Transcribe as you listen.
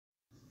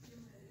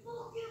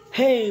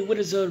Hey, what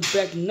is up?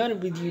 Back none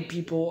with you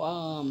people.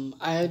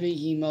 I had an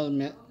email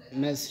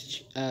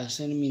message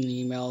sending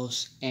me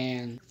emails,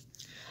 and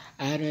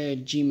I had a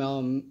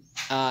Gmail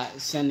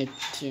send it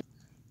to.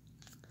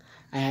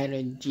 I had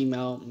a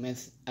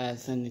Gmail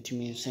send it to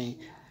me saying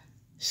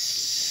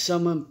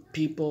some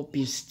people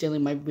be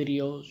stealing my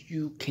videos.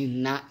 You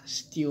cannot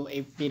steal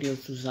a video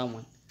to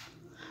someone.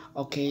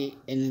 Okay,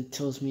 and it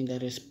tells me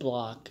that it's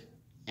blocked.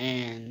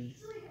 And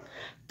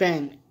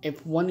then,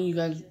 if one of you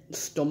guys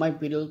stole my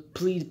video,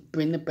 please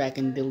bring it back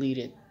and delete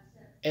it.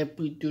 If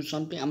we do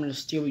something, I'm gonna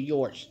steal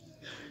yours.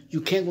 You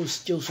can't go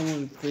steal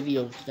someone's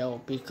videos though,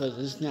 because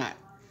it's not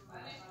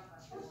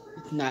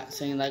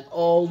saying like,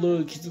 oh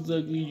look, he's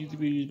ugly,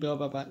 YouTubers, blah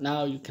blah blah.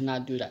 No, you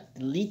cannot do that.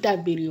 Delete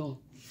that video,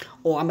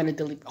 or I'm gonna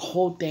delete the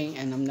whole thing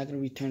and I'm not gonna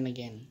return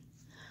again.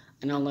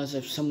 And unless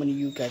if someone of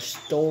you guys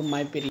stole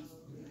my video,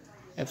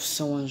 if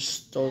someone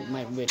stole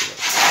my video.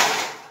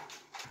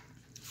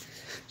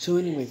 So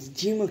anyways,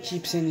 Gmail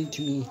keeps sending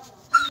to me,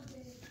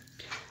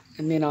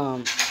 and then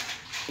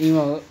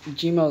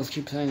Gmail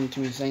keeps sending to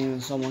me saying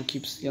that someone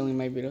keeps stealing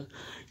my videos.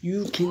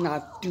 You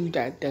cannot do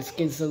that. That's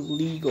against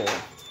illegal.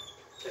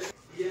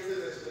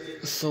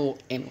 So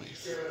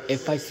anyways,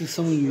 if I see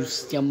someone you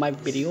steal my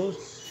videos,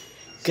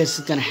 guess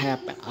what's gonna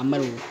happen? I'm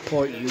gonna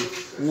report you,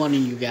 one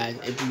of you guys.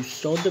 If you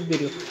stole the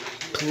video,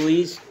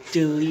 please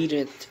delete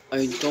it.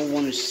 I don't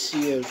want to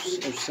see if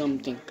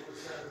something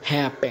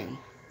happen.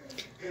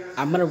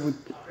 I'm gonna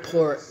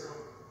report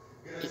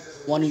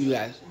one of you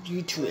guys.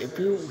 You too, if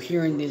you're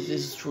hearing this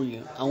is for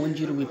you. I want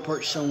you to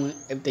report someone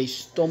if they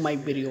stole my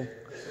video.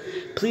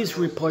 Please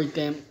report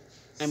them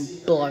and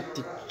block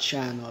the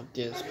channel of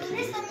this,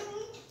 please.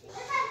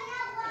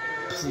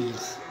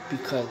 Please,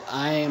 because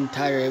I am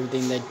tired of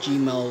everything that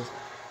Gmail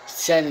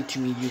sending to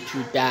me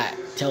YouTube that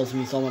tells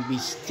me someone be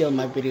stealing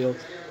my video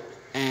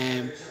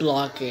and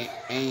block it,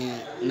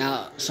 and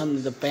now some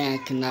of the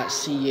fans cannot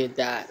see it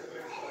that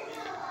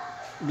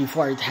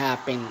before it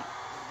happened,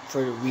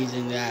 for the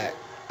reason that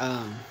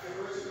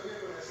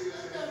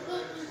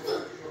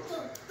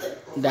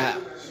that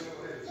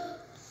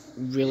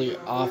really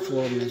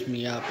awful messes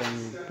me up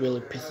and really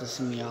pisses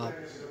me off.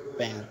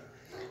 Bam.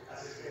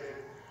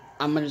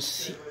 I'm gonna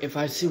see if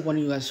I see one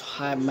of you guys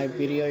hide my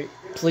video,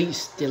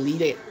 please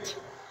delete it.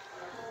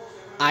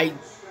 I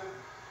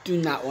do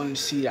not want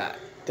to see that.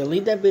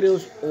 Delete that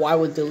videos, or I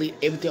will delete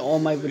everything, all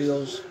my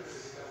videos,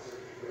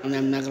 and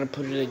I'm not gonna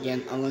put it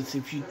again unless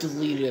if you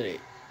deleted it,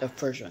 the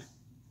first one.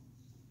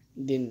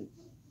 Then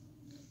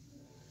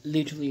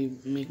literally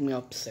make me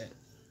upset.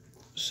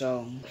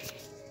 So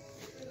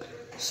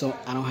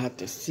I don't have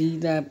to see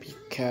that,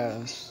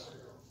 because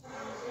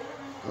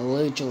it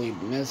literally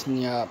messed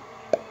me up,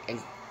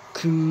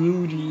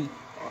 including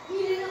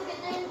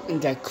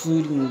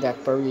that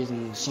for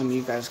reason some of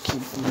you guys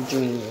keep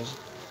doing this.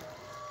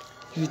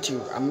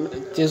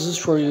 YouTube, this is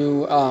for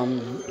you.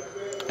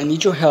 I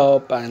need your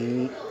help,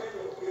 and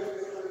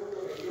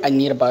I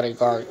need a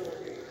bodyguard.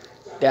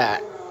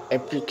 That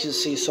if you can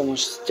see someone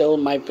steal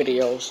my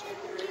videos,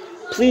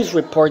 please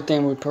report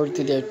them. Report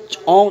to their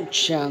own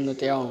channel,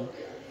 their own,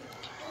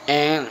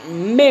 and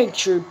make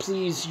sure,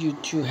 please, you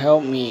to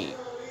help me,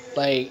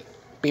 like,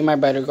 be my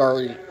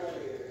bodyguard.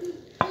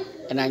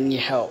 And I need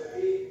help,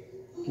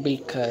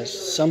 because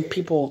some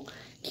people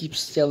keep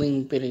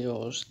stealing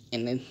videos,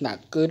 and it's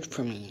not good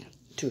for me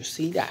to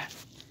see that.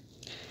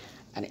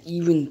 And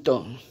even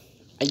though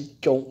I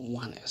don't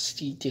want to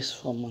see this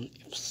someone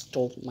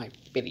stole my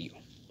video,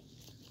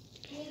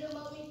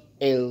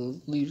 it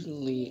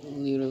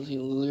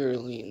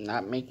literally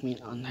not make me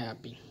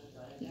unhappy.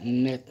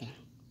 Nothing.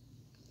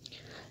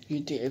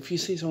 If you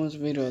see someone's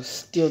video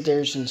steal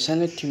theirs, and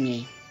send it to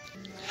me.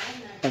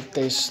 If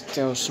they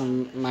steal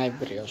my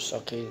videos,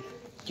 okay?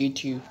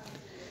 YouTube,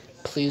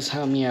 please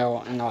help me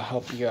out, and I'll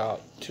help you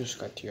out to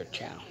subscribe to your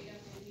channel.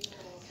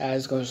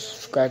 Guys, go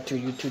subscribe to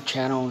your YouTube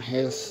channel.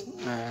 His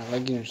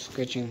link in the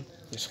description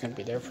is gonna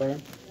be there for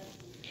him.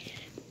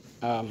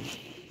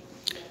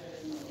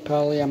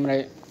 Probably I'm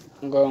gonna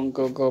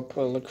go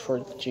look for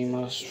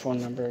Gmail's phone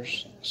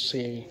numbers.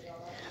 See,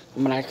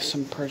 I'm gonna ask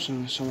some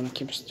person, someone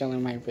keeps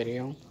stealing my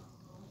video,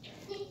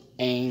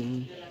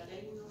 and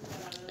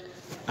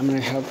I'm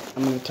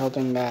gonna tell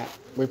them that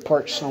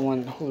report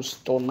someone who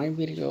stole my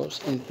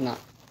videos and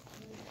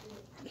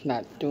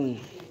not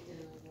doing.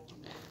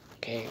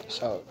 Okay,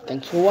 so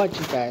thanks for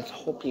watching, guys.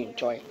 Hope you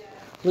enjoy.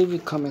 Leave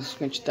your comments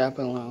down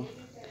below.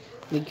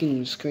 Link in the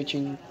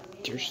description.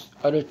 There's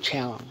other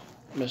channel,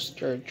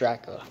 Mr.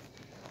 Dracula.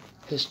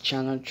 His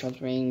channel,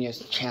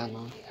 Transylvania's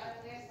channel.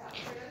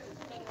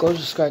 Go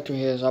subscribe to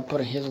his. I'll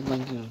put his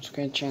link in the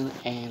description,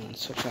 and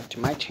subscribe to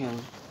my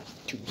channel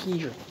to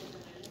here.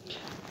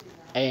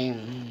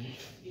 And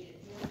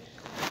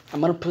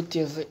I'm gonna put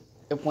this,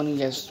 if one of you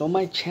guys stole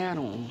my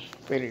channel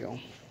video,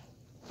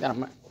 that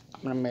I'm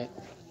gonna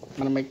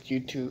make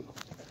YouTube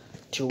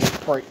to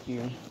report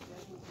you,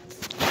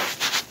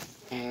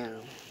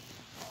 and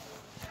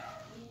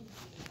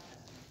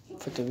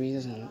for the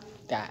reason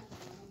that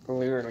we're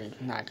literally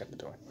not gonna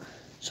do it.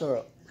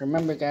 So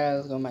remember,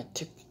 guys, go to my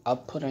I'll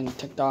put in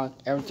TikTok,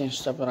 everything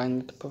stuff that I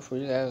need to put for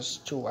you guys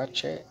to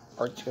watch it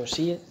or to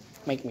see it.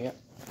 Make me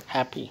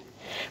happy.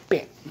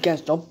 But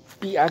guys, don't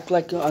be act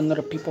like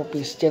another people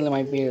be stealing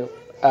my video.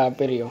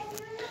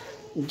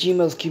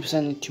 Gmail keeps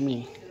sending it to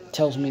me.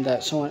 Tells me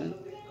that someone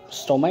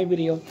stole my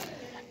video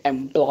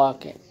and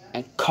block it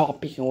and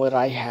copy what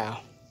I have.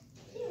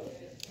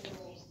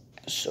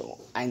 So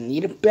I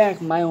need to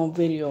back my own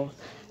video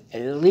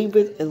and leave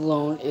it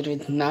alone. It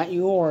is not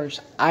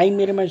yours. I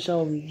made it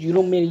myself. You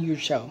don't make it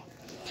yourself.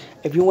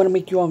 If you want to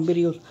make your own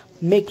videos,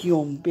 make your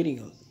own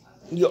videos.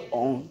 Your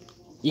own.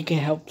 You can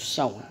help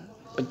someone,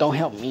 but don't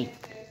help me.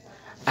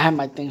 I have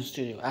my things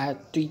to do. I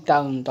had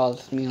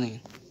 $3,000 million.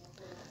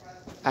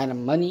 I had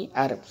money,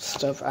 I had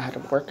stuff, I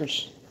had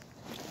workers,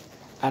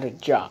 I had a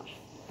job.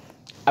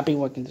 I've been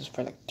working this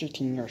for like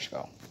 13 years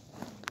ago.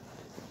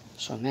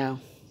 So now,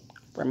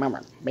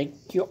 remember,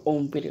 make your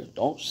own videos.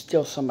 Don't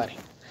steal somebody.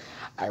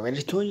 I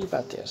already told you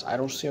about this. I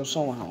don't steal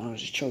someone. I want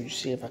to show you,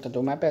 see if I can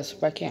do my best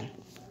if I can.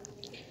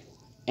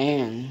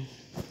 And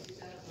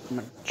I'm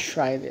going to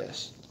try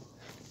this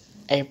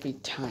every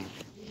time.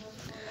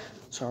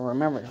 So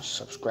remember,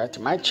 subscribe to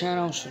my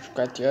channel,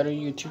 subscribe to the other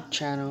YouTube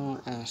channel,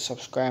 and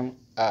subscribe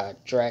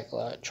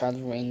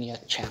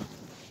DraculaTravelersChannel.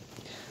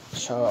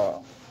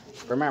 So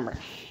remember,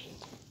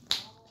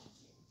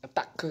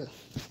 attack.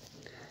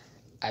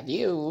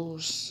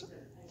 Adios.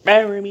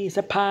 Bury me,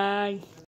 pie.